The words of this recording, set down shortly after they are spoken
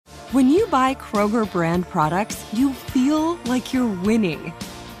When you buy Kroger brand products, you feel like you're winning.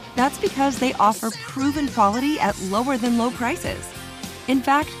 That's because they offer proven quality at lower than low prices. In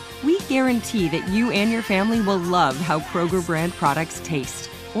fact, we guarantee that you and your family will love how Kroger brand products taste,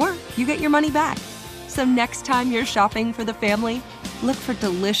 or you get your money back. So next time you're shopping for the family, look for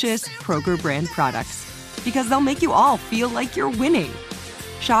delicious Kroger brand products, because they'll make you all feel like you're winning.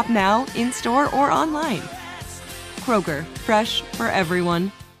 Shop now, in-store, or online. Kroger, fresh for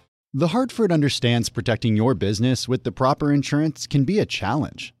everyone. The Hartford understands protecting your business with the proper insurance can be a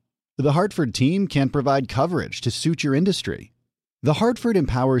challenge. The Hartford team can provide coverage to suit your industry. The Hartford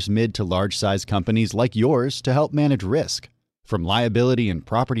empowers mid to large size companies like yours to help manage risk, from liability and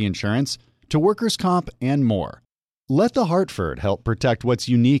property insurance to workers' comp and more. Let The Hartford help protect what's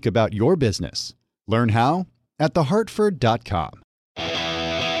unique about your business. Learn how at thehartford.com.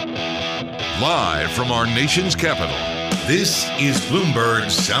 Live from our nation's capital, this is Bloomberg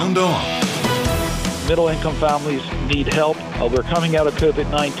Sound On. Middle-income families need help. We're coming out of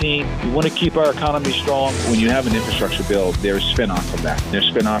COVID-19. We want to keep our economy strong. When you have an infrastructure bill, there's spin-off from that. There's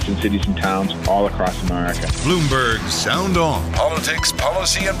spin-offs in cities and towns all across America. Bloomberg Sound On. Politics,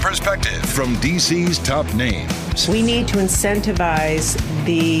 policy, and perspective from D.C.'s top names. We need to incentivize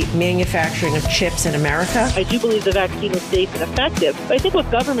the manufacturing of chips in America. I do believe the vaccine is safe and effective, but I think what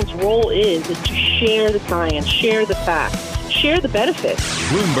government's role is to share the science, share the facts, share the benefits.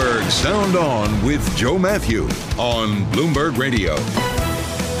 Bloomberg Sound On with Joe Matthew on Bloomberg Radio.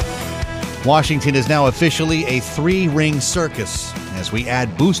 Washington is now officially a three-ring circus as we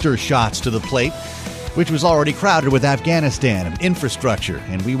add booster shots to the plate, which was already crowded with Afghanistan and infrastructure.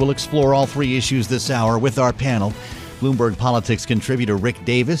 And we will explore all three issues this hour with our panel. Bloomberg Politics contributor Rick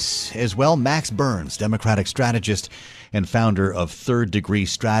Davis, as well Max Burns, Democratic strategist and founder of Third Degree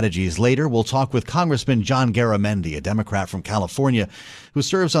Strategies. Later, we'll talk with Congressman John Garamendi, a Democrat from California, who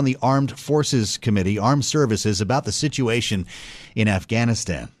serves on the Armed Forces Committee, Armed Services, about the situation in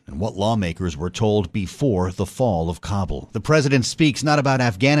Afghanistan and what lawmakers were told before the fall of Kabul. The president speaks not about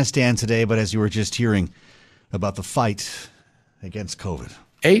Afghanistan today, but as you were just hearing, about the fight against COVID.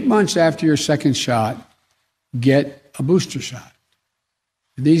 8 months after your second shot, get a booster shot.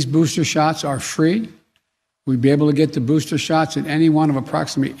 These booster shots are free. We'd be able to get the booster shots at any one of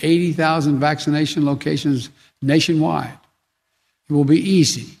approximately 80,000 vaccination locations nationwide. It will be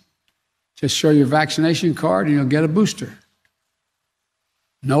easy. Just show your vaccination card and you'll get a booster.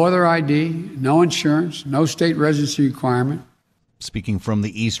 No other ID, no insurance, no state residency requirement. Speaking from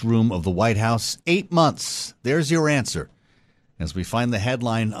the East Room of the White House, 8 months. There's your answer. As we find the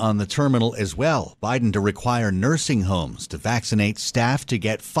headline on the terminal as well, Biden to require nursing homes to vaccinate staff to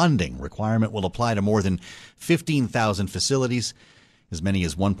get funding. Requirement will apply to more than 15,000 facilities. As many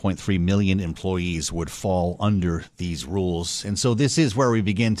as 1.3 million employees would fall under these rules. And so this is where we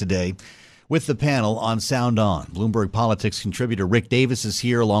begin today with the panel on Sound On. Bloomberg Politics contributor Rick Davis is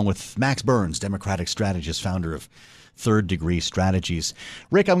here, along with Max Burns, Democratic strategist, founder of Third Degree Strategies.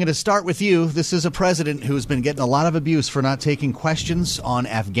 Rick, I'm going to start with you. This is a president who's been getting a lot of abuse for not taking questions on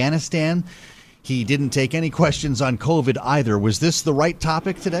Afghanistan. He didn't take any questions on COVID either. Was this the right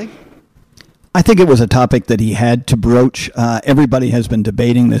topic today? I think it was a topic that he had to broach. Everybody has been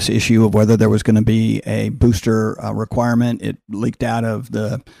debating this issue of whether there was going to be a booster requirement. It leaked out of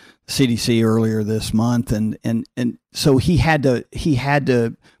the CDC earlier this month, and so he had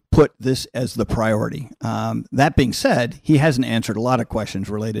to put this as the priority. That being said, he hasn't answered a lot of questions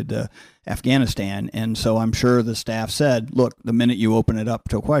related to Afghanistan, and so I'm sure the staff said, "Look, the minute you open it up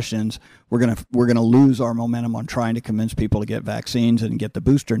to questions, we're gonna lose our momentum on trying to convince people to get vaccines and get the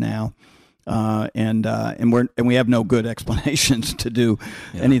booster now." And we have no good explanations to do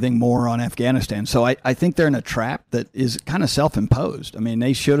anything more on Afghanistan. So I think they're in a trap that is kind of self-imposed. I mean,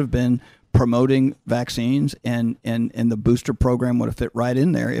 they should have been promoting vaccines, and the booster program would have fit right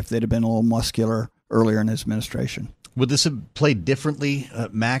in there if they'd have been a little muscular earlier in his administration. Would this have played differently,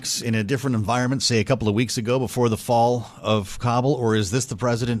 Max, in a different environment, say a couple of weeks ago before the fall of Kabul, or is this the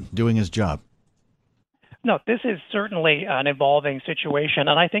president doing his job? No, this is certainly an evolving situation,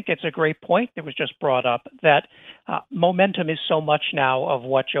 and I think it's a great point that was just brought up, that momentum is so much now of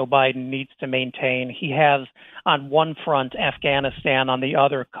what Joe Biden needs to maintain. He has, on one front, Afghanistan, on the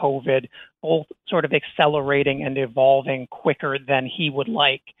other, COVID, both sort of accelerating and evolving quicker than he would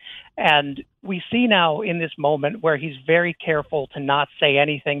like. And we see now in this moment where he's very careful to not say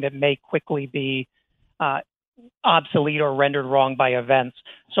anything that may quickly be obsolete or rendered wrong by events.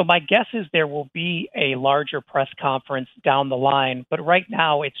 So my guess is there will be a larger press conference down the line, but right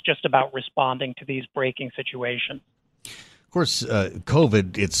now it's just about responding to these breaking situations. Of course,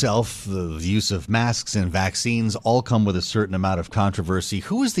 COVID itself, the use of masks and vaccines all come with a certain amount of controversy.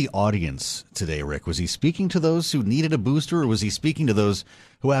 Who was the audience today, Rick? Was he speaking to those who needed a booster, or was he speaking to those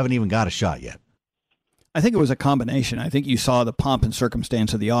who haven't even got a shot yet? I think it was a combination. I think you saw the pomp and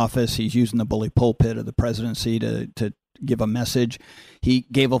circumstance of the office. He's using the bully pulpit of the presidency to give a message. He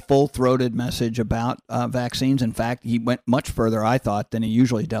gave a full-throated message about vaccines. In fact, he went much further, I thought, than he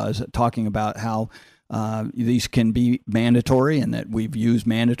usually does, talking about how these can be mandatory and that we've used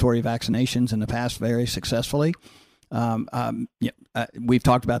mandatory vaccinations in the past very successfully. We've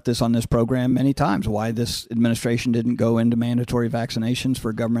talked about this on this program many times, why this administration didn't go into mandatory vaccinations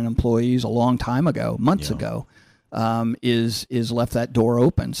for government employees a long time ago, months ago, is left that door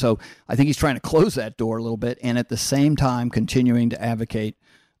open. So I think he's trying to close that door a little bit, and at the same time continuing to advocate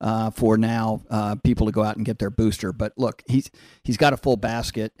for now people to go out and get their booster. But look, he's got a full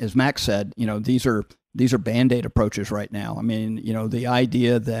basket. As Max said, these are Band-Aid approaches right now. I mean, the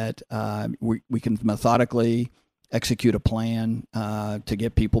idea that we can methodically execute a plan to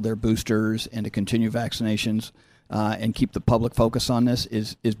get people their boosters and to continue vaccinations and keep the public focus on this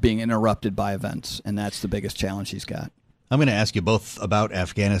is being interrupted by events. And that's the biggest challenge he's got. I'm going to ask you both about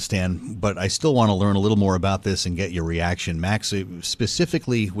Afghanistan, but I still want to learn a little more about this and get your reaction. Max,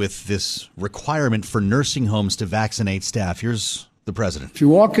 specifically with this requirement for nursing homes to vaccinate staff. Here's the president. If you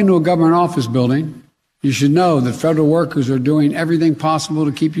walk into a government office building, you should know that federal workers are doing everything possible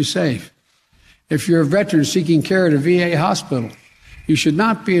to keep you safe. If you're a veteran seeking care at a VA hospital, you should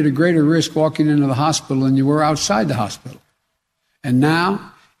not be at a greater risk walking into the hospital than you were outside the hospital. And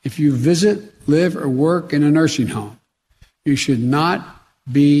now, if you visit, live, or work in a nursing home, you should not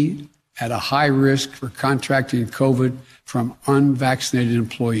be at a high risk for contracting COVID from unvaccinated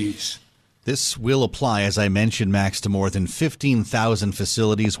employees. This will apply, as I mentioned, Max, to more than 15,000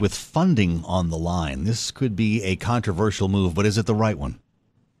 facilities with funding on the line. This could be a controversial move, but is it the right one?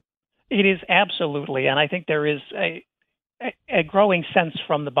 It is absolutely, and I think there is a growing sense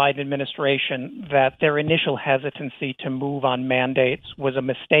from the Biden administration that their initial hesitancy to move on mandates was a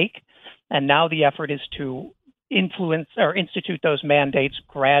mistake, and now the effort is to influence or institute those mandates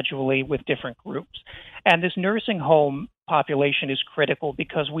gradually with different groups. And this nursing home population is critical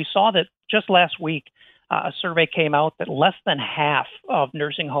because we saw that just last week, a survey came out that less than half of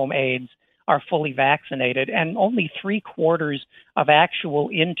nursing home aides are fully vaccinated, and only 3/4 of actual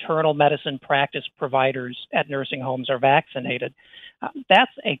internal medicine practice providers at nursing homes are vaccinated.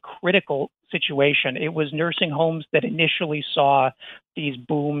 That's a critical situation. It was nursing homes that initially saw these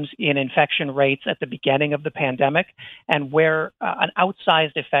booms in infection rates at the beginning of the pandemic and where an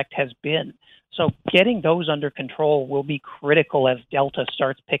outsized effect has been. So getting those under control will be critical as Delta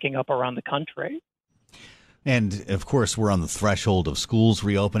starts picking up around the country. And, of course, we're on the threshold of schools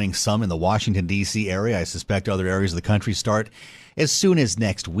reopening, some in the Washington, D.C. area. I suspect other areas of the country start as soon as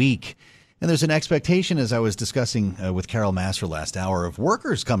next week. And there's an expectation, as I was discussing with Carol Massar last hour, of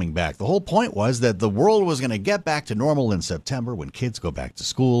workers coming back. The whole point was that the world was going to get back to normal in September when kids go back to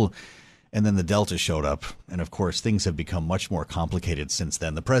school. And then the Delta showed up. And, of course, things have become much more complicated since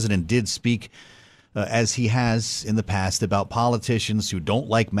then. The president did speak, as he has in the past, about politicians who don't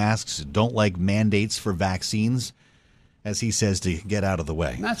like masks, don't like mandates for vaccines, as he says, to get out of the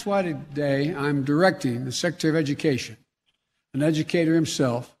way. And that's why today I'm directing the Secretary of Education, an educator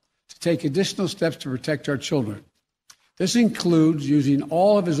himself, to take additional steps to protect our children. This includes using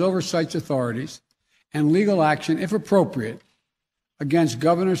all of his oversight authorities and legal action, if appropriate, against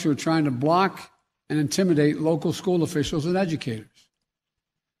governors who are trying to block and intimidate local school officials and educators.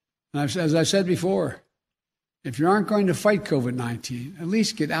 And as I said before, if you aren't going to fight COVID-19, at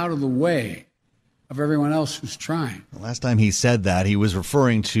least get out of the way of everyone else who's trying. The last time he said that, he was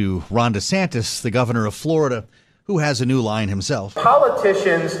referring to Ron DeSantis, the governor of Florida, who has a new line himself.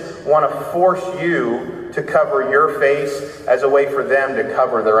 Politicians want to force you to cover your face as a way for them to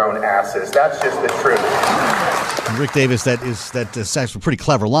cover their own asses. That's just the truth. And Rick Davis, that's actually a pretty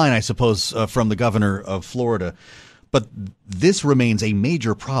clever line, I suppose, from the governor of Florida. But this remains a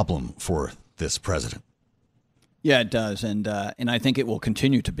major problem for this president. Yeah, it does, and I think it will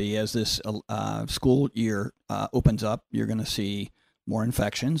continue to be as this school year opens up. You're going to see more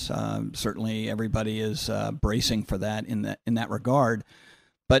infections. Certainly, everybody is bracing for that in that regard.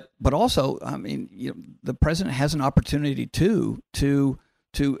 But also, I mean, the president has an opportunity to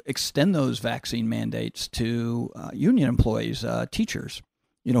extend those vaccine mandates to union employees, teachers,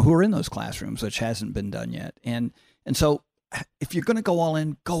 who are in those classrooms, which hasn't been done yet, and so. If you're going to go all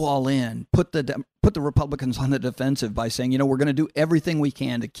in, go all in. Put the Republicans on the defensive by saying, we're going to do everything we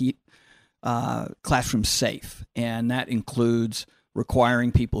can to keep classrooms safe, and that includes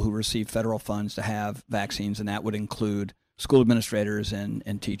requiring people who receive federal funds to have vaccines, and that would include school administrators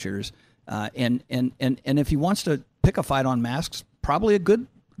and teachers. And if he wants to pick a fight on masks, probably a good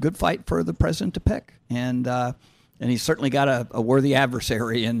fight for the president to pick. And he's certainly got a worthy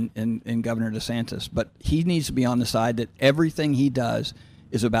adversary in Governor DeSantis. But he needs to be on the side that everything he does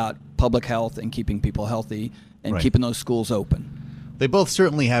is about public health and keeping people healthy and keeping those schools open. They both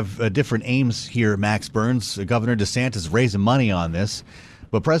certainly have different aims here, Max Burns. Governor DeSantis raising money on this.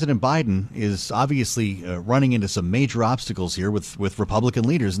 But President Biden is obviously running into some major obstacles here with Republican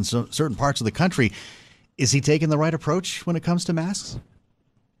leaders in certain parts of the country. Is he taking the right approach when it comes to masks?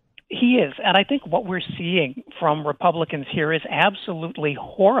 He is. And I think what we're seeing from Republicans here is absolutely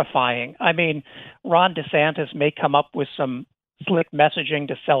horrifying. I mean, Ron DeSantis may come up with some slick messaging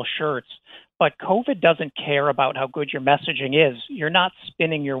to sell shirts, but COVID doesn't care about how good your messaging is. You're not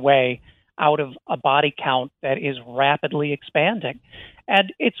spinning your way out of a body count that is rapidly expanding.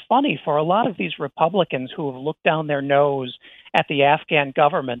 And it's funny for a lot of these Republicans who have looked down their nose at the Afghan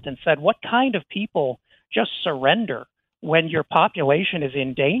government and said, what kind of people just surrender when your population is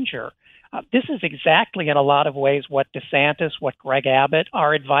in danger? This is exactly in a lot of ways what DeSantis, what Greg Abbott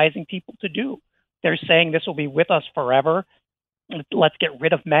are advising people to do. They're saying this will be with us forever. Let's get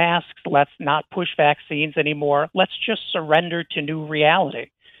rid of masks. Let's not push vaccines anymore. Let's just surrender to new reality.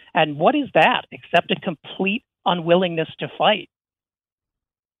 And what is that except a complete unwillingness to fight?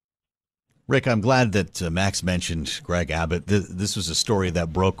 Rick, I'm glad that Max mentioned Greg Abbott. This was a story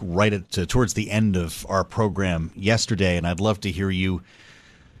that broke right towards the end of our program yesterday, and I'd love to hear you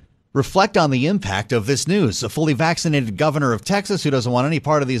reflect on the impact of this news. A fully vaccinated governor of Texas who doesn't want any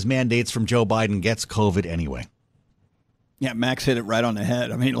part of these mandates from Joe Biden gets COVID anyway. Yeah, Max hit it right on the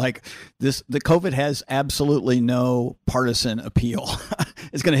head. I mean, like the COVID has absolutely no partisan appeal.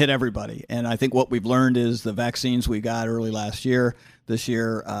 It's going to hit everybody. And I think what we've learned is the vaccines we got early this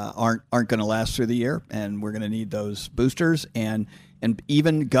year aren't going to last through the year. And we're going to need those boosters. And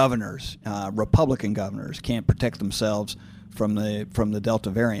even governors, Republican governors, can't protect themselves from the Delta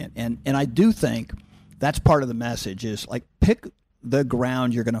variant. And I do think that's part of the message is like pick the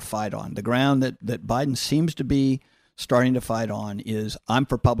ground you're going to fight on. The ground that Biden seems to be starting to fight on is I'm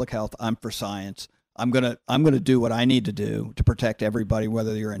for public health. I'm for science. I'm gonna do what I need to do to protect everybody,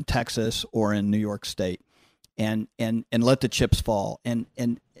 whether you're in Texas or in New York State, and let the chips fall. And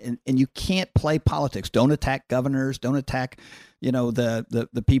you can't play politics. Don't attack governors. Don't attack,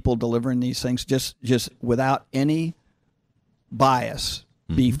 the people delivering these things. Just without any bias,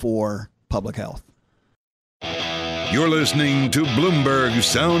 be for public health. You're listening to Bloomberg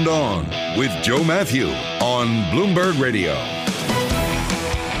Sound On with Joe Matthew on Bloomberg Radio.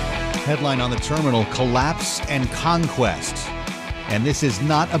 Headline on the terminal, Collapse and Conquest. And this is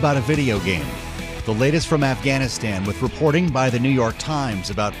not about a video game. The latest from Afghanistan with reporting by the New York Times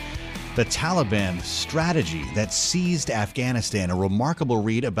about the Taliban strategy that seized Afghanistan. A remarkable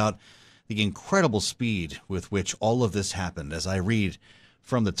read about the incredible speed with which all of this happened. As I read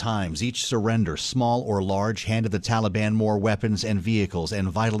from the Times, each surrender, small or large, handed the Taliban more weapons and vehicles and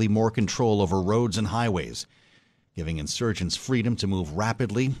vitally more control over roads and highways, giving insurgents freedom to move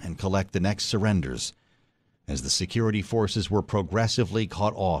rapidly and collect the next surrenders as the security forces were progressively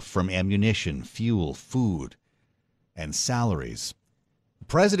cut off from ammunition, fuel, food, and salaries. The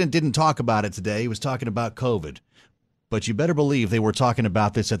president didn't talk about it today. He was talking about COVID. But you better believe they were talking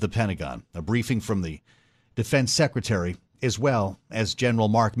about this at the Pentagon. A briefing from the defense secretary, as well as General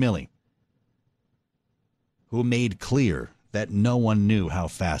Mark Milley, who made clear that no one knew how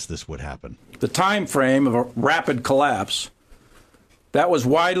fast this would happen. The time frame of a rapid collapse, that was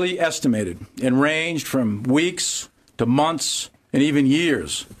widely estimated and ranged from weeks to months and even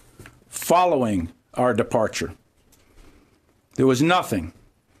years following our departure. There was nothing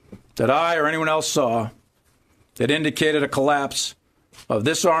that I or anyone else saw that indicated a collapse of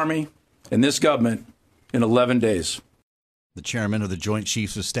this Army and this government in 11 days. The chairman of the Joint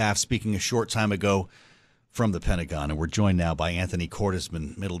Chiefs of Staff speaking a short time ago from the Pentagon. And we're joined now by Anthony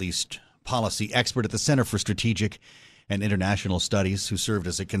Cordesman, Middle East policy expert at the Center for Strategic and International Studies, who served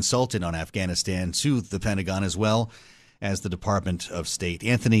as a consultant on Afghanistan to the Pentagon as well as the Department of State.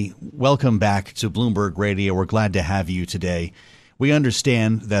 Anthony, welcome back to Bloomberg Radio. We're glad to have you today. We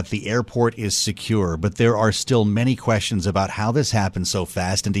understand that the airport is secure, but there are still many questions about how this happened so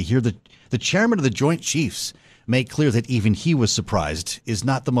fast. And to hear the chairman of the Joint Chiefs make clear that even he was surprised is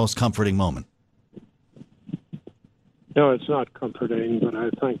not the most comforting moment. No, it's not comforting, but I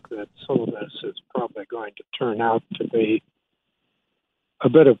think that some of this is probably going to turn out to be a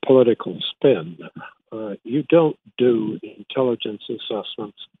bit of political spin. You don't do intelligence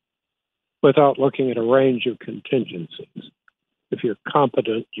assessments without looking at a range of contingencies. If you're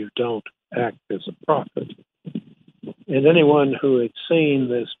competent, you don't act as a prophet. And anyone who had seen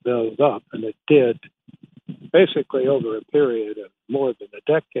this build up, and it did, basically over a period of more than a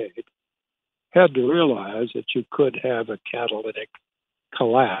decade, had to realize that you could have a catalytic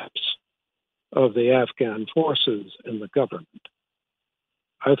collapse of the Afghan forces and the government.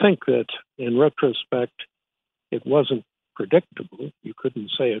 I think that in retrospect, it wasn't predictable. You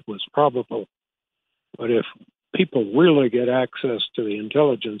couldn't say it was probable. But if people really get access to the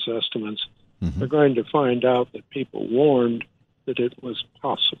intelligence estimates, they're going to find out that people warned that it was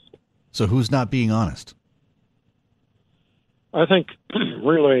possible. So who's not being honest? I think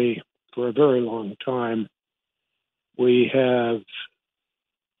really for a very long time, we have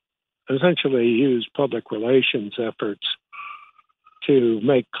essentially used public relations efforts to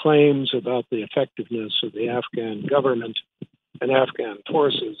make claims about the effectiveness of the Afghan government and Afghan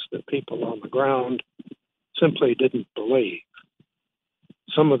forces that people on the ground simply didn't believe.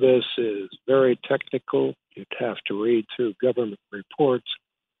 Some of this is very technical. You'd have to read through government reports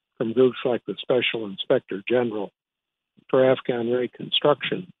from groups like the Special Inspector General for Afghan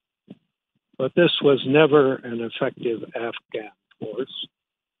Reconstruction. But this was never an effective Afghan force.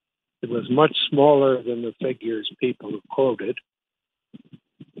 It was much smaller than the figures people have quoted.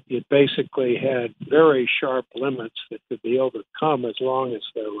 It basically had very sharp limits that could be overcome as long as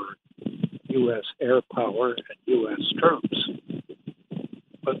there were U.S. air power and U.S. troops.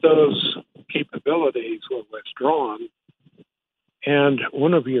 But those capabilities were withdrawn. And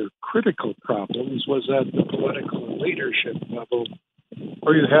one of your critical problems was at the political and leadership level,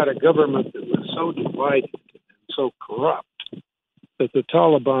 where you had a government that was so divided and so corrupt that the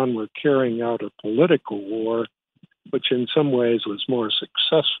Taliban were carrying out a political war, which in some ways was more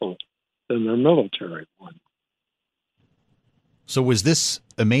successful than their military one. So was this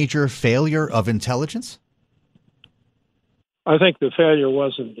a major failure of intelligence? I think the failure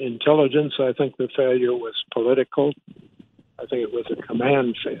wasn't intelligence. I think the failure was political. I think it was a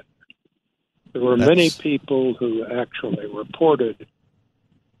command failure. There were many people who actually reported,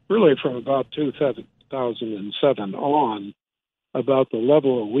 really from about 2007 on, about the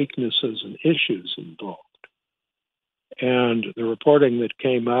level of weaknesses and issues involved. And the reporting that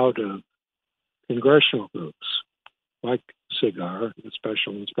came out of congressional groups like SIGAR, the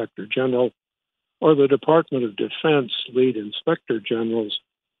Special Inspector General, or the Department of Defense lead inspector generals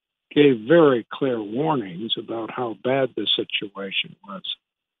gave very clear warnings about how bad the situation was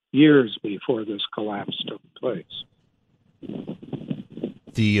years before this collapse took place.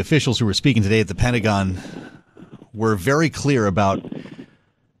 The officials who were speaking today at the Pentagon were very clear about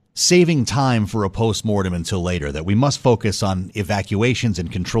saving time for a postmortem until later, that we must focus on evacuations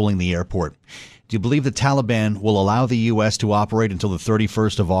and controlling the airport. Do you believe the Taliban will allow the U.S. to operate until the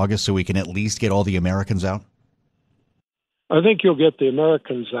 31st of August so we can at least get all the Americans out? I think you'll get the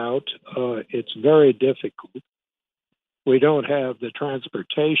Americans out. It's very difficult. We don't have the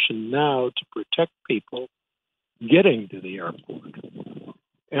transportation now to protect people getting to the airport.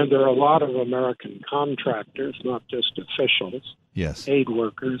 And there are a lot of American contractors, not just officials, yes, aid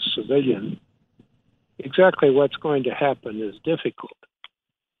workers, civilians. Exactly what's going to happen is difficult.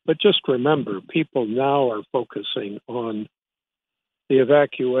 But just remember, people now are focusing on the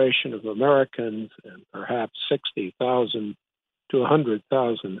evacuation of Americans and perhaps 60,000 to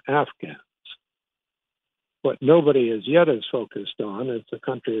 100,000 Afghans. What nobody as yet is focused on is the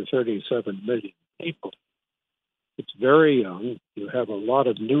country of 37 million people. It's very young. You have a lot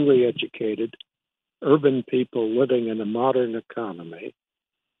of newly educated urban people living in a modern economy.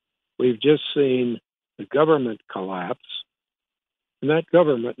 We've just seen the government collapse. And that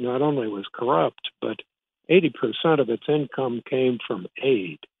government not only was corrupt, but 80% of its income came from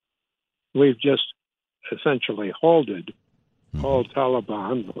aid. We've just essentially halted all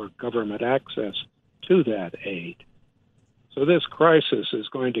Taliban or government access to that aid. So this crisis is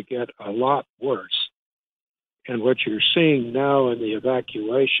going to get a lot worse. And what you're seeing now in the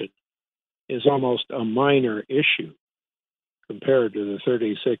evacuation is almost a minor issue compared to the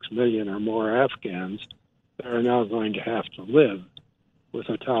 36 million or more Afghans that are now going to have to live with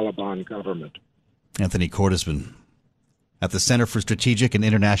a Taliban government. Anthony Cordesman at the Center for Strategic and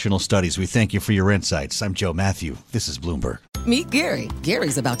International Studies. We thank you for your insights. I'm Joe Matthew. This is Bloomberg. Meet Gary.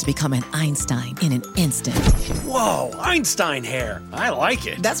 Gary's about to become an Einstein in an instant. Whoa, Einstein hair. I like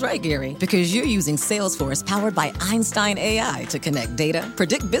it. That's right, Gary, because you're using Salesforce powered by Einstein AI to connect data,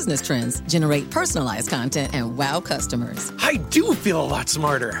 predict business trends, generate personalized content, and wow customers. I do feel a lot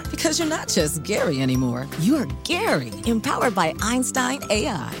smarter. Because you're not just Gary anymore. You're Gary, empowered by Einstein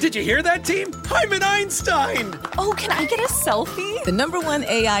AI. Did you hear that, team? I'm an Einstein. Oh, can I get a selfie? The #1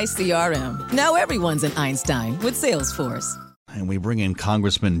 AI CRM. Now everyone's an Einstein with Salesforce. And we bring in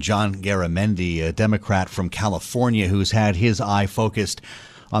Congressman John Garamendi, a Democrat from California who's had his eye focused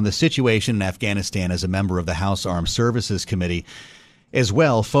on the situation in Afghanistan as a member of the House Armed Services Committee, as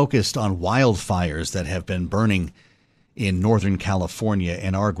well focused on wildfires that have been burning in Northern California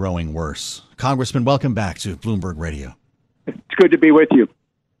and are growing worse. Congressman, welcome back to Bloomberg Radio. It's good to be with you.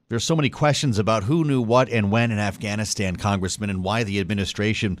 There's so many questions about who knew what and when in Afghanistan, Congressman, and why the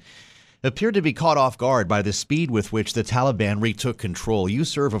administration appeared to be caught off guard by the speed with which the Taliban retook control. You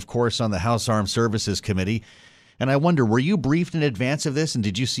serve, of course, on the House Armed Services Committee, and I wonder, were you briefed in advance of this, and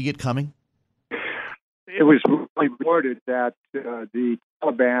did you see it coming? It was reported that the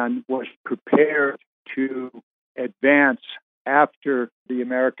Taliban was prepared to advance after the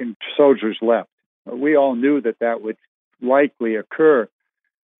American soldiers left. We all knew that that would likely occur.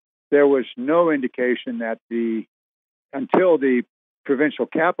 There was no indication that until the provincial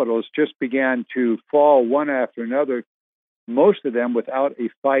capitals just began to fall one after another, most of them without a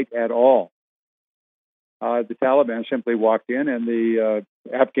fight at all. The Taliban simply walked in and the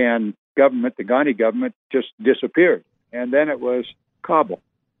Afghan government, the Ghani government, just disappeared. And then it was Kabul.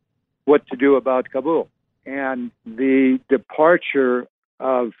 What to do about Kabul? And the departure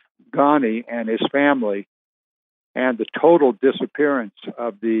of Ghani and his family and the total disappearance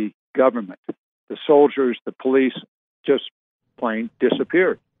of the government, the soldiers, the police, just plain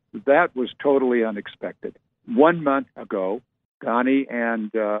disappeared. That was totally unexpected. 1 month ago, Ghani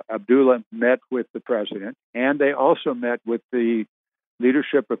and Abdullah met with the president, and they also met with the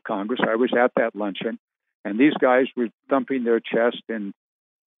leadership of Congress. I was at that luncheon, and these guys were thumping their chest and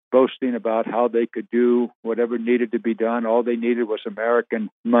boasting about how they could do whatever needed to be done. All they needed was American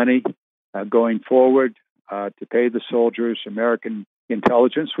money going forward to pay the soldiers, American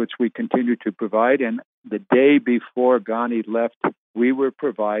intelligence, which we continue to provide. And the day before Ghani left, we were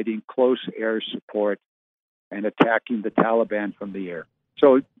providing close air support and attacking the Taliban from the air.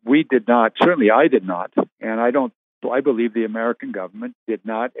 So we did not, certainly I did not, and I believe the American government did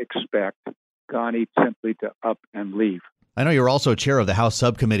not expect Ghani simply to up and leave. I know you're also chair of the House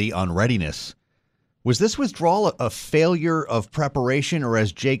Subcommittee on Readiness. Was this withdrawal a failure of preparation, or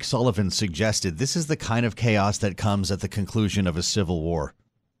as Jake Sullivan suggested, this is the kind of chaos that comes at the conclusion of a civil war?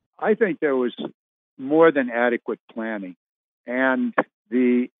 I think there was more than adequate planning, and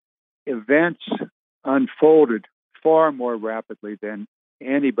the events unfolded far more rapidly than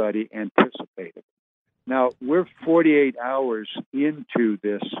anybody anticipated. Now, we're 48 hours into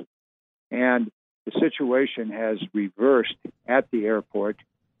this, and the situation has reversed at the airport.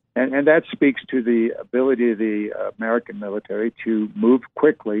 And that speaks to the ability of the American military to move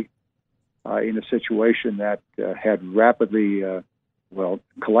quickly in a situation that had rapidly,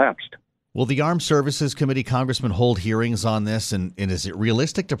 collapsed. Will the Armed Services Committee, Congressman, hold hearings on this? And is it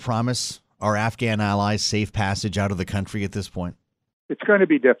realistic to promise our Afghan allies safe passage out of the country at this point? It's going to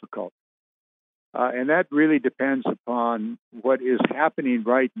be difficult. And that really depends upon what is happening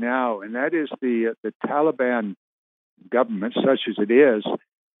right now. And that is the Taliban government, such as it is,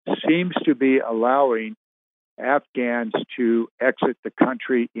 seems to be allowing Afghans to exit the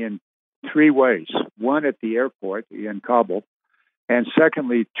country in three ways. One, at the airport in Kabul. And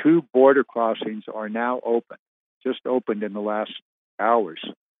secondly, 2 border crossings are now open, just opened in the last hours.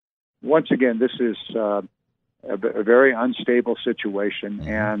 Once again, this is a very unstable situation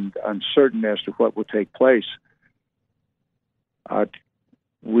and uncertain as to what will take place.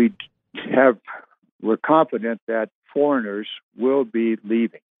 We're confident that foreigners will be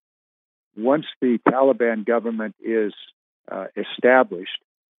leaving. Once the Taliban government is established,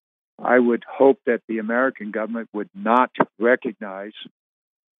 I would hope that the American government would not recognize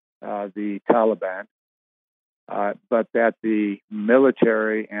the Taliban, but that the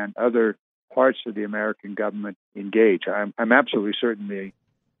military and other parts of the American government engage. I'm absolutely certain the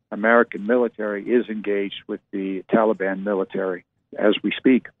American military is engaged with the Taliban military as we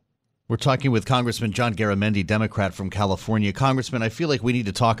speak. We're talking with Congressman John Garamendi, Democrat from California. Congressman, I feel like we need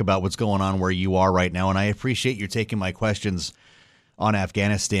to talk about what's going on where you are right now, and I appreciate you taking my questions on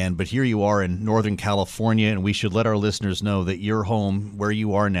Afghanistan, but here you are in Northern California, and we should let our listeners know that your home, where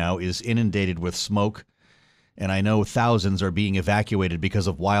you are now, is inundated with smoke, and I know thousands are being evacuated because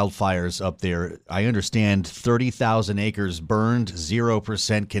of wildfires up there. I understand 30,000 acres burned,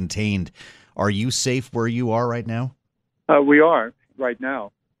 0% contained. Are you safe where you are right now? We are right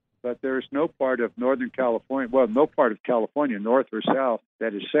now. But there's no part of Northern California, no part of California, north or south,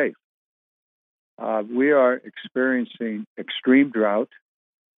 that is safe. We are experiencing extreme drought.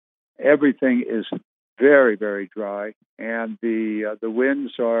 Everything is very, very dry, and the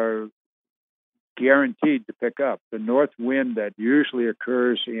winds are guaranteed to pick up. The north wind that usually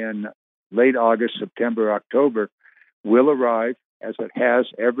occurs in late August, September, October will arrive, as it has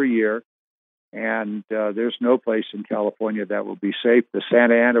every year, and there's no place in California that will be safe. The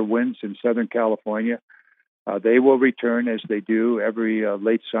Santa Ana winds in Southern California, they will return as they do every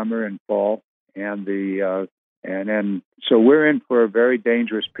late summer and fall, and so we're in for a very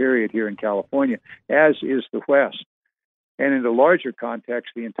dangerous period here in California, as is the West. And in the larger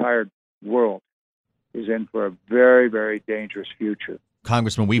context, the entire world is in for a very, very dangerous future.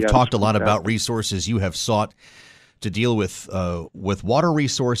 Congressman, we've talked a lot about resources you have sought to deal with water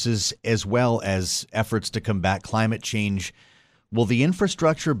resources as well as efforts to combat climate change. Will the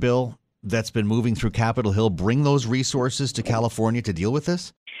infrastructure bill that's been moving through Capitol Hill bring those resources to California to deal with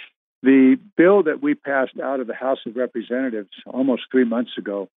this? The bill that we passed out of the House of Representatives almost 3 months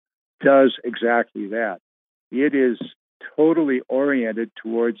ago does exactly that. It is totally oriented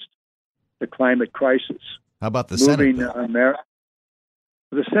towards the climate crisis. How about the Senate bill?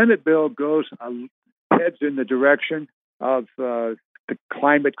 The Senate bill heads in the direction of the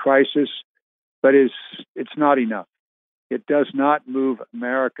climate crisis, but it's not enough. It does not move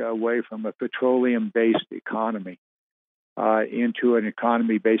America away from a petroleum-based economy into an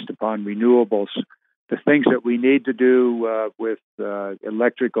economy based upon renewables. The things that we need to do with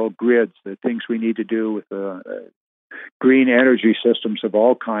electrical grids, the things we need to do with green energy systems of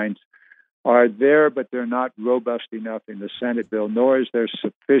all kinds are there, but they're not robust enough in the Senate bill, nor is there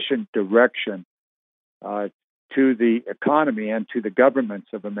sufficient direction to the economy and to the governments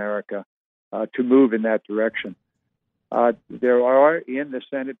of America to move in that direction. There are in the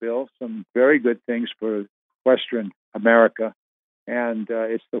Senate bill some very good things for Western America, and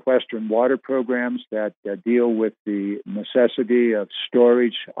it's the Western water programs that deal with the necessity of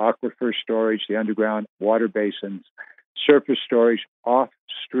storage, aquifer storage, the underground water basins, surface storage,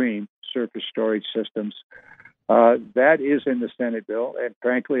 off-stream surface storage systems. That is in the Senate bill, and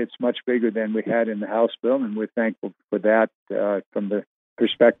frankly, it's much bigger than we had in the House bill, and we're thankful for that from the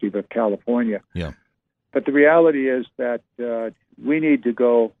perspective of California. Yeah. But the reality is that we need to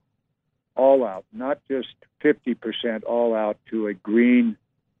go all out, not just 50% all out to a green,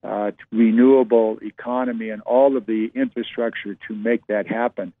 renewable economy and all of the infrastructure to make that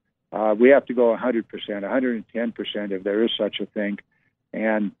happen. We have to go 100%, 110% if there is such a thing,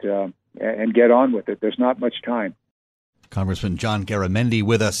 and get on with it. There's not much time. Congressman John Garamendi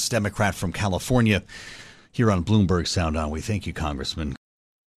with us, Democrat from California, here on Bloomberg Sound On. We thank you, Congressman.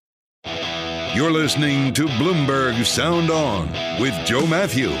 You're listening to Bloomberg Sound On with Joe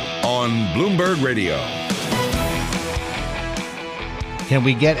Matthew on Bloomberg Radio. Can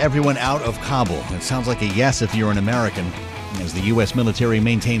we get everyone out of Kabul? It sounds like a yes if you're an American, as the U.S. military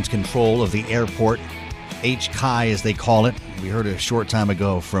maintains control of the airport, HKI as they call it. We heard a short time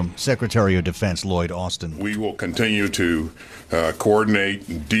ago from Secretary of Defense Lloyd Austin. We will continue to coordinate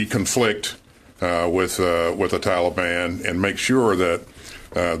and deconflict with the Taliban and make sure that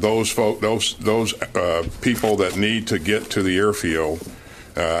those people that need to get to the airfield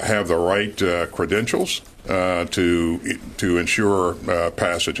have the right credentials to ensure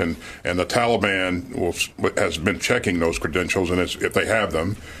passage, and the Taliban has been checking those credentials, and if they have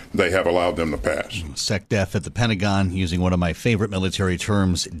them, they have allowed them to pass. SecDef at the Pentagon using one of my favorite military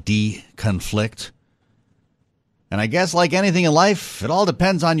terms, deconflict. And I guess like anything in life, it all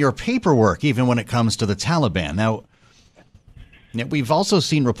depends on your paperwork, even when it comes to the Taliban. Now, we've also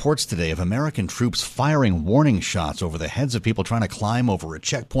seen reports today of American troops firing warning shots over the heads of people trying to climb over a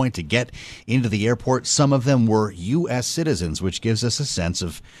checkpoint to get into the airport. Some of them were U.S. citizens, which gives us a sense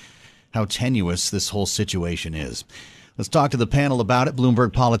of how tenuous this whole situation is. Let's talk to the panel about it.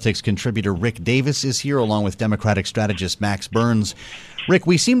 Bloomberg Politics contributor Rick Davis is here, along with Democratic strategist Max Burns. Rick,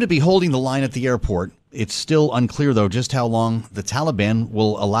 we seem to be holding the line at the airport. It's still unclear, though, just how long the Taliban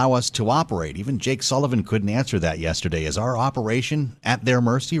will allow us to operate. Even Jake Sullivan couldn't answer that yesterday. Is our operation at their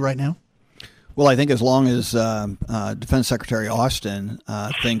mercy right now? Well, I think as long as Defense Secretary Austin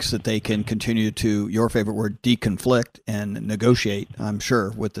thinks that they can continue to, your favorite word, deconflict and negotiate, I'm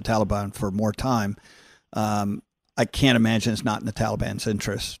sure, with the Taliban for more time, I can't imagine it's not in the Taliban's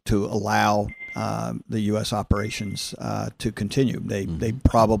interest to allow the U.S. operations to continue. They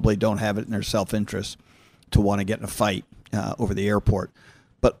probably don't have it in their self-interest to want to get in a fight over the airport.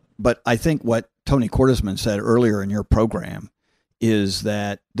 But I think what Tony Cordesman said earlier in your program is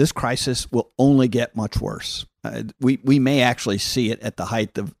that this crisis will only get much worse. We may actually see it at the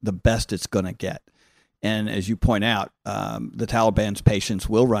height of the best it's going to get. And as you point out, the Taliban's patience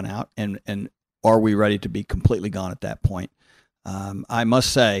will run out, and are we ready to be completely gone at that point? I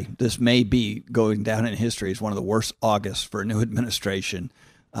must say, this may be going down in history as one of the worst Augusts for a new administration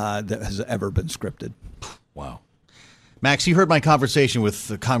that has ever been scripted. Wow. Max, you heard my conversation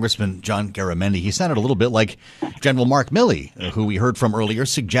with Congressman John Garamendi. He sounded a little bit like General Mark Milley, who we heard from earlier,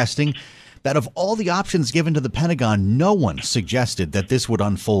 suggesting that of all the options given to the Pentagon, no one suggested that this would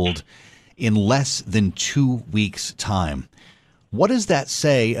unfold in less than 2 weeks' time. What does that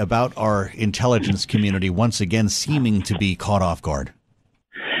say about our intelligence community once again seeming to be caught off guard?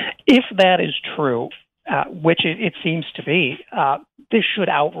 If that is true, which it seems to be, this should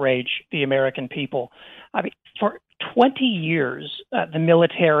outrage the American people. I mean, for 20 years, the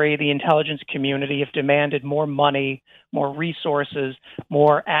military, the intelligence community have demanded more money, more resources,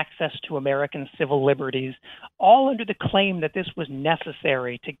 more access to American civil liberties, all under the claim that this was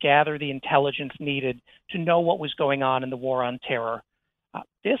necessary to gather the intelligence needed to know what was going on in the war on terror.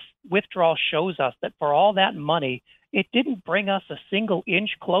 This withdrawal shows us that for all that money, it didn't bring us a single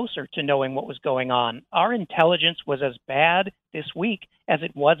inch closer to knowing what was going on. Our intelligence was as bad this week as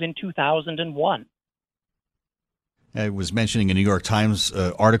it was in 2001. I was mentioning a New York Times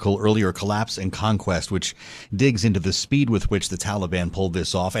article earlier, Collapse and Conquest, which digs into the speed with which the Taliban pulled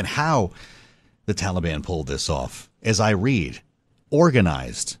this off and how the Taliban pulled this off. As I read,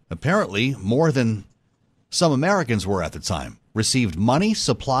 organized, apparently more than some Americans were at the time, received money,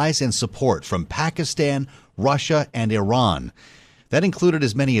 supplies, and support from Pakistan, Russia, and Iran. That included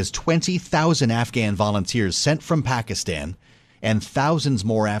as many as 20,000 Afghan volunteers sent from Pakistan and thousands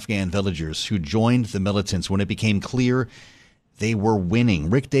more Afghan villagers who joined the militants when it became clear they were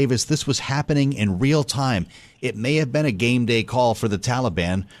winning. Rick Davis, this was happening in real time. It may have been a game day call for the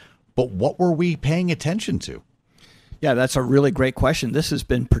Taliban, but what were we paying attention to? Yeah, that's a really great question. This has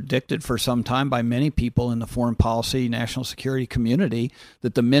been predicted for some time by many people in the foreign policy, national security community,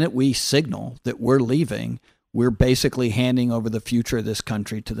 that the minute we signal that we're leaving, we're basically handing over the future of this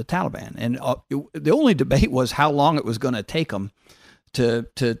country to the Taliban. And the only debate was how long it was going to take them to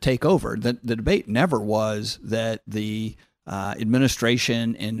take over. The debate never was that the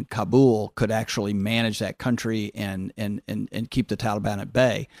administration in Kabul could actually manage that country and keep the Taliban at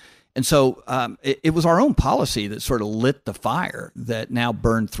bay. And so it was our own policy that sort of lit the fire that now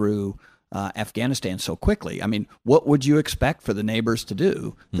burned through Afghanistan so quickly. I mean, what would you expect for the neighbors to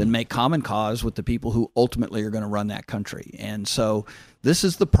do than make common cause with the people who ultimately are going to run that country? And so this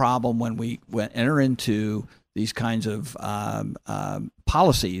is the problem when we enter into these kinds of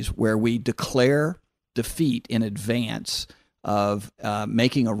policies where we declare defeat in advance of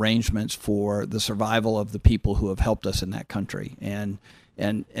making arrangements for the survival of the people who have helped us in that country. And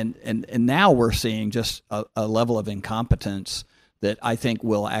now we're seeing just a level of incompetence that I think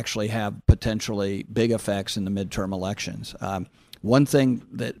will actually have potentially big effects in the midterm elections. One thing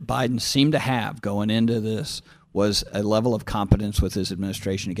that Biden seemed to have going into this was a level of competence with his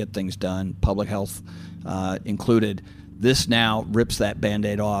administration to get things done, public health included. This now rips that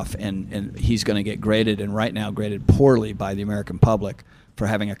Band-Aid off, and he's going to get graded, and right now graded poorly by the American public for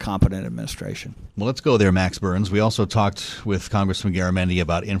having a competent administration. Well, let's go there, Max Burns. We also talked with Congressman Garamendi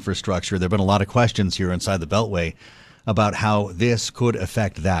about infrastructure. There have been a lot of questions here inside the Beltway about how this could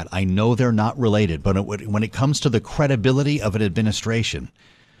affect that. I know they're not related, but when it comes to the credibility of an administration,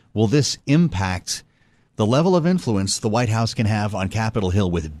 will this impact the level of influence the White House can have on Capitol Hill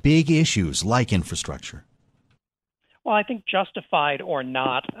with big issues like infrastructure? Well, I think justified or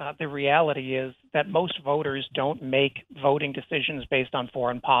not, the reality is that most voters don't make voting decisions based on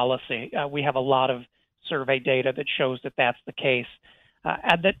foreign policy. We have a lot of survey data that shows that that's the case.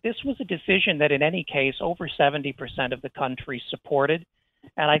 And that this was a decision that in any case, over 70% of the country supported.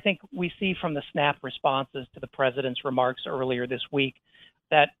 And I think we see from the snap responses to the president's remarks earlier this week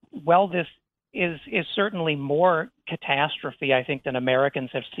that while this is certainly more catastrophe, I think, than Americans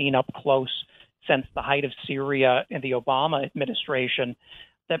have seen up close since the height of Syria in the Obama administration,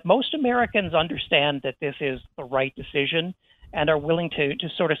 that most Americans understand that this is the right decision and are willing to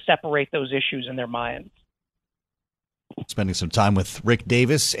sort of separate those issues in their minds. Spending some time with Rick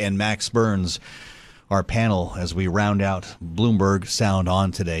Davis and Max Burns, our panel, as we round out Bloomberg Sound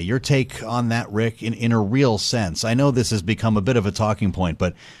On today. Your take on that, Rick, in a real sense. I know this has become a bit of a talking point,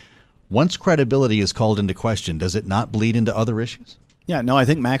 but once credibility is called into question, does it not bleed into other issues? Yeah, no, I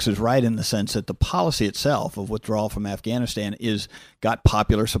think Max is right in the sense that the policy itself of withdrawal from Afghanistan got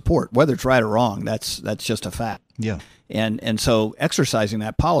popular support. Whether it's right or wrong, that's just a fact. Yeah. And so exercising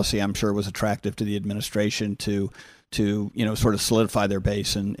that policy, I'm sure, was attractive to the administration to sort of solidify their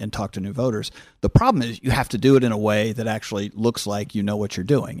base and talk to new voters. The problem is you have to do it in a way that actually looks like you know what you're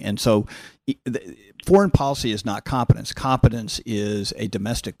doing. And so foreign policy is not competence. Competence is a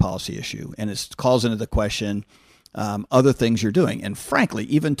domestic policy issue, and it calls into the question other things you're doing. And frankly,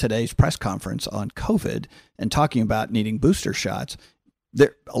 even today's press conference on COVID and talking about needing booster shots,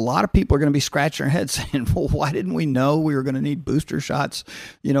 a lot of people are going to be scratching their heads saying, well, why didn't we know we were going to need booster shots,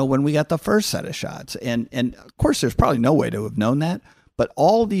 when we got the first set of shots? And of course, there's probably no way to have known that. But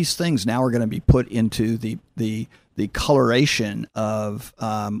all these things now are going to be put into the coloration of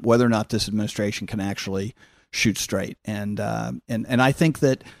whether or not this administration can actually shoot straight. And I think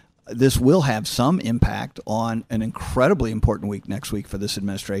that this will have some impact on an incredibly important week next week for this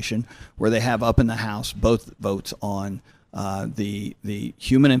administration, where they have up in the House both votes on the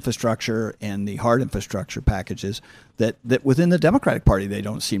human infrastructure and the hard infrastructure packages that within the Democratic Party they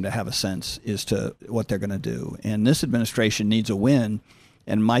don't seem to have a sense as to what they're going to do. And this administration needs a win,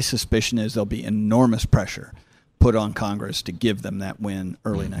 and my suspicion is there'll be enormous pressure put on Congress to give them that win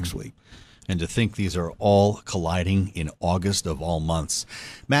early next week. And to think these are all colliding in August of all months.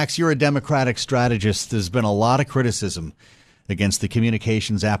 Max, you're a Democratic strategist. There's been a lot of criticism against the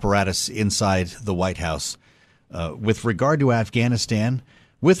communications apparatus inside the White House with regard to Afghanistan,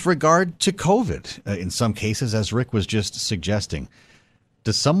 with regard to COVID, in some cases, as Rick was just suggesting.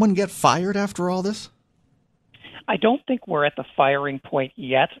 Does someone get fired after all this? I don't think we're at the firing point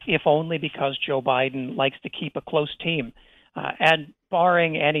yet, if only because Joe Biden likes to keep a close team. And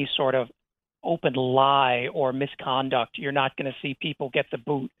barring any sort of open lie or misconduct, you're not going to see people get the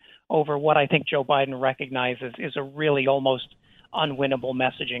boot over what I think Joe Biden recognizes is a really almost unwinnable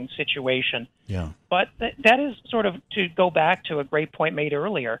messaging situation. Yeah. But that is sort of, to go back to a great point made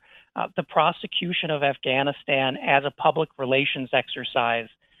earlier, the prosecution of Afghanistan as a public relations exercise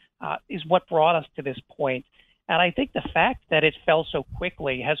is what brought us to this point. And I think the fact that it fell so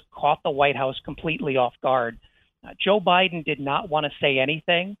quickly has caught the White House completely off guard. Joe Biden did not want to say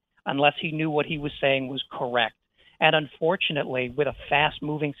anything unless he knew what he was saying was correct. And unfortunately, with a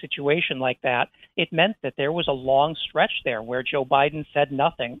fast-moving situation like that, it meant that there was a long stretch there where Joe Biden said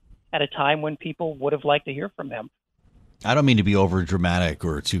nothing at a time when people would have liked to hear from him. I don't mean to be over dramatic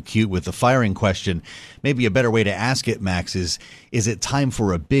or too cute with the firing question. Maybe a better way to ask it, Max, is it time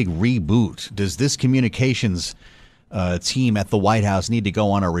for a big reboot? Does this communications team at the White House need to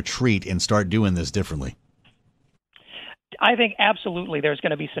go on a retreat and start doing this differently? I think absolutely there's going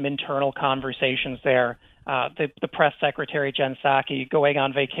to be some internal conversations there. The press secretary, Jen Psaki, going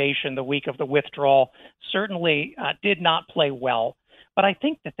on vacation the week of the withdrawal certainly did not play well. But I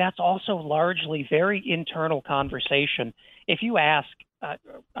think that that's also largely very internal conversation. If you ask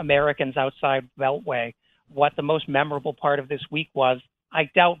Americans outside Beltway what the most memorable part of this week was, I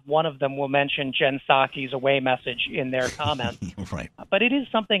doubt one of them will mention Jen Psaki's away message in their comments. Right. But it is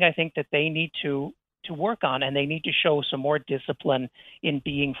something I think that they need to work on, and they need to show some more discipline in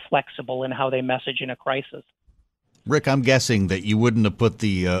being flexible in how they message in a crisis. Rick, I'm guessing that you wouldn't have put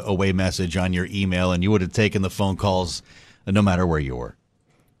the away message on your email, and you would have taken the phone calls no matter where you were.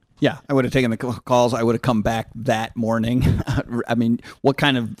 Yeah, I would have taken the calls. I would have come back that morning. I mean, what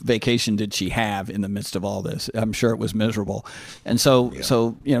kind of vacation did she have in the midst of all this? I'm sure it was miserable. And so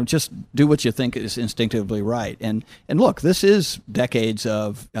just do what you think is instinctively right. And look, this is decades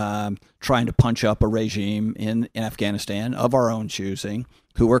of trying to punch up a regime in Afghanistan of our own choosing,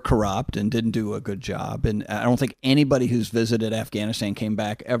 who were corrupt and didn't do a good job. And I don't think anybody who's visited Afghanistan came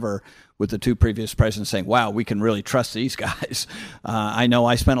back ever with the two previous presidents saying, wow, we can really trust these guys. I know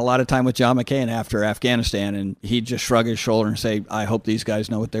I spent a lot of time with John McCain after Afghanistan, and he'd just shrug his shoulder and say, I hope these guys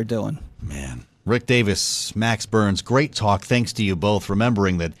know what they're doing. Man. Rick Davis, Max Burns, great talk. Thanks to you both,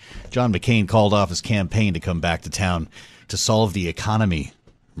 remembering that John McCain called off his campaign to come back to town to solve the economy.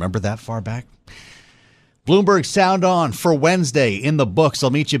 Remember that far back? Bloomberg Sound On for Wednesday in the books.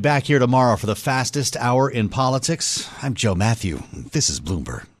 I'll meet you back here tomorrow for the fastest hour in politics. I'm Joe Matthew. This is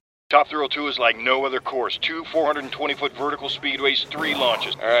Bloomberg. Top Thrill 2 is like no other course. 2 420-foot vertical speedways, 3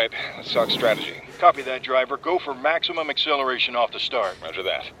 launches. All right, let's talk strategy. Copy that, driver. Go for maximum acceleration off the start. Roger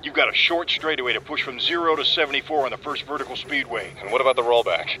that. You've got a short straightaway to push from 0 to 74 on the first vertical speedway. And what about the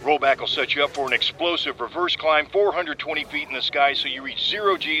rollback? Rollback will set you up for an explosive reverse climb 420 feet in the sky so you reach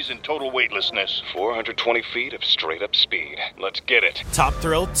 0 G's in total weightlessness. 420 feet of straight-up speed. Let's get it. Top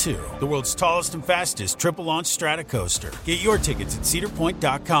Thrill 2, the world's tallest and fastest triple-launch stratocoaster. Get your tickets at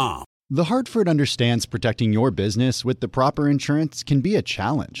cedarpoint.com. The Hartford understands protecting your business with the proper insurance can be a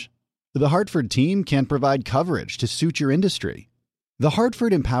challenge. The Hartford team can provide coverage to suit your industry. The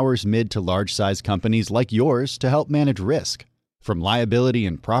Hartford empowers mid to large size companies like yours to help manage risk, from liability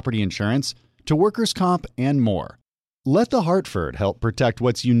and property insurance to workers' comp and more. Let The Hartford help protect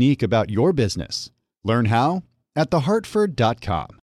what's unique about your business. Learn how at thehartford.com.